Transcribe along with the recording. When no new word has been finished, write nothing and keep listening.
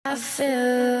I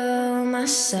feel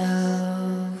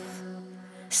myself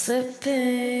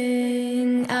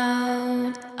slipping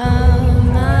out of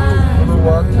my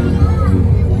mind.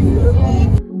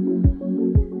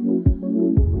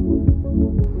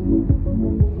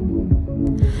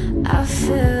 I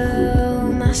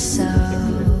feel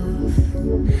myself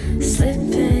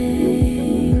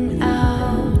slipping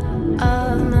out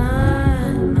of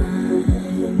my mind.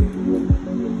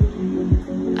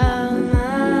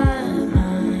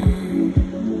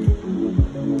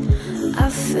 I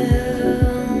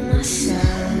feel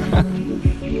myself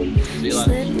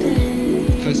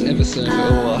slipping. First ever surf at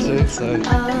Uluwatu, so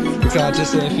look forward to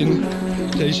surfing,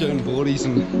 t-shirt and boardies,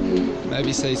 and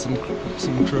maybe see some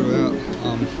crew out,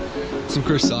 some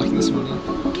crew styling this morning.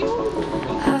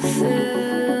 I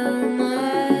feel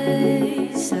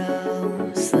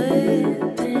myself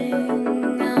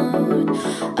slipping out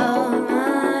of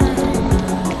my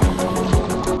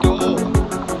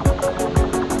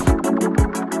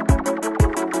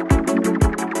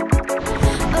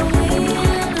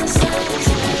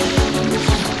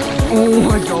Oh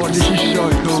my god, this is so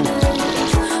cool.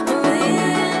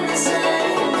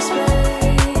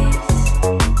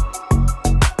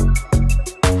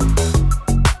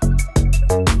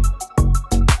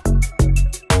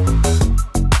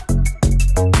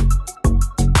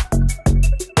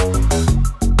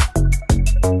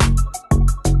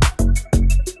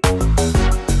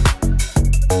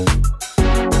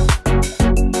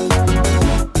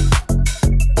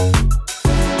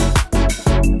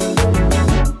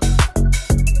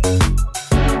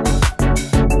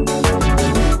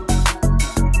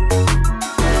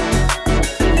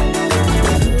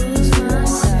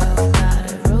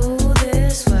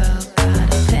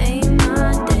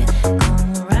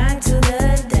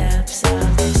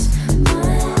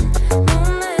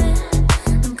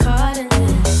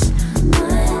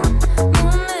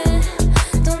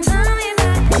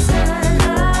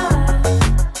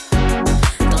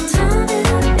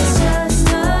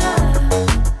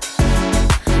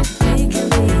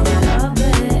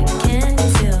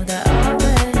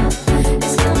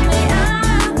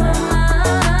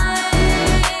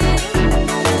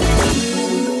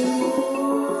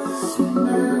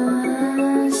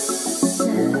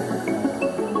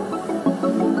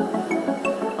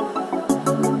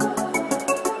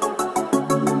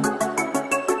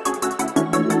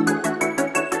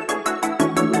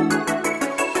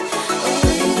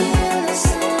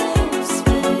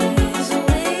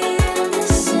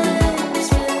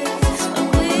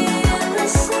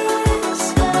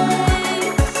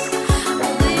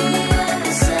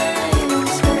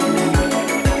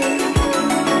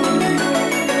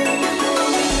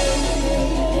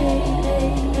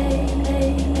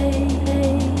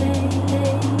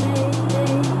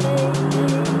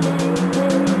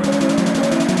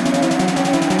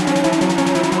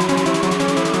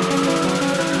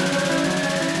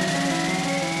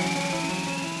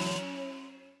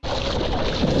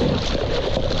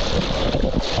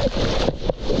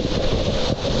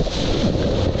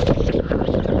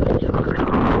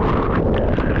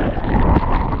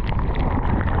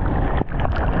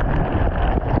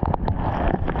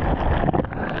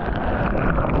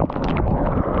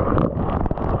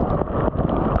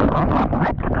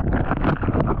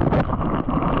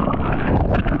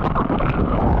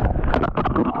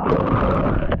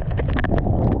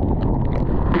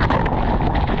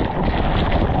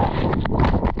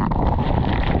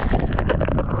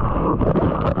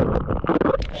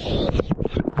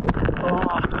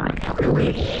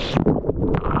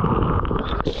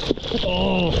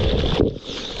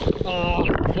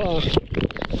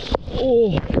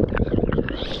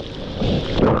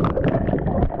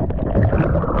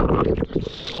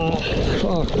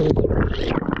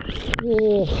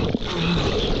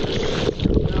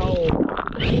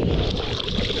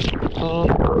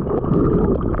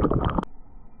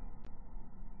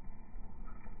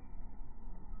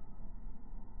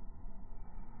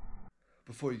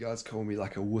 Before you guys call me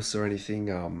like a wuss or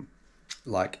anything,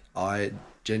 like I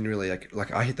generally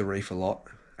like I hit the reef a lot.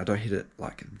 I don't hit it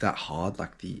like that hard.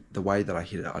 Like the way that I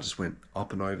hit it, I just went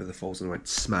up and over the falls and went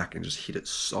smack and just hit it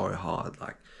so hard.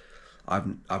 Like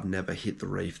I've never hit the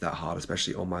reef that hard,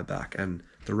 especially on my back. And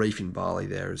the reef in Bali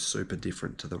there is super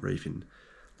different to the reef in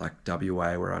like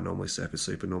WA where I normally surf. Is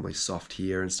super normally soft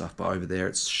here and stuff, but over there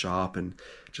it's sharp and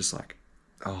just like,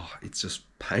 oh, it's just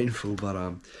painful.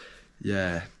 But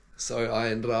yeah. So I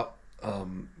ended up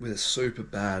with a super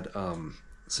bad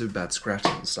scratch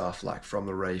and stuff like from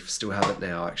the reef. Still have it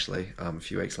now actually, a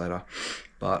few weeks later.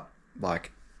 But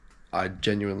like I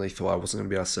genuinely thought I wasn't gonna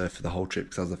be able to surf for the whole trip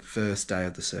because that was the first day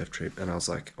of the surf trip, and I was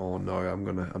like, oh no, I'm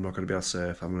not gonna be able to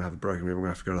surf. I'm gonna have a broken rib. I'm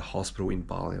gonna have to go to the hospital in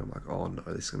Bali. I'm like, oh no,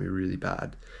 this is gonna be really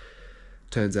bad.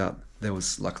 Turns out there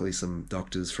was luckily some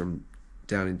doctors from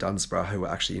down in Dunsborough who were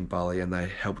actually in Bali, and they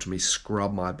helped me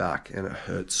scrub my back, and it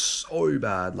hurt so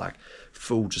bad, like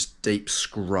full just deep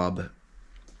scrub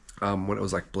when it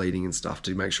was like bleeding and stuff,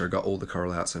 to make sure I got all the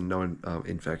coral out, so no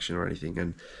infection or anything.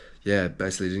 And yeah,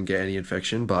 basically didn't get any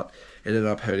infection, but it ended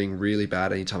up hurting really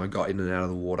bad anytime I got in and out of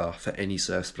the water for any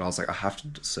surfs. But I was like, I have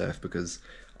to surf because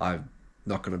I'm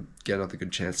not going to get another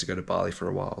good chance to go to Bali for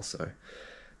a while. So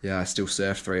yeah, I still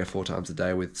surfed 3 or 4 times a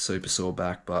day with super sore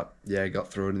back, but yeah,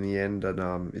 got through it in the end,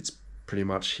 and it's pretty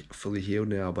much fully healed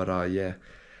now. But yeah,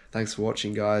 thanks for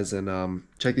watching, guys, and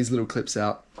check these little clips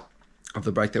out of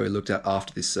the break that we looked at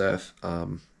after this surf.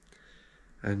 And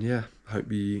yeah,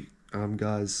 hope you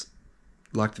guys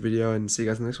like the video, and see you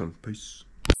guys in the next one. Peace.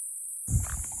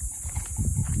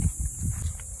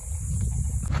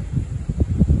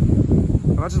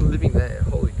 Imagine living there,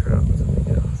 holy crap, that's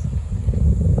something else.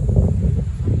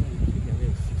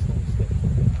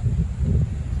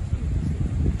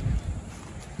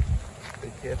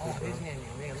 Be careful, bro. There's an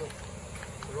area, look.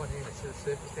 Right here, see the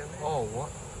surface down there? Oh,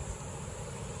 what?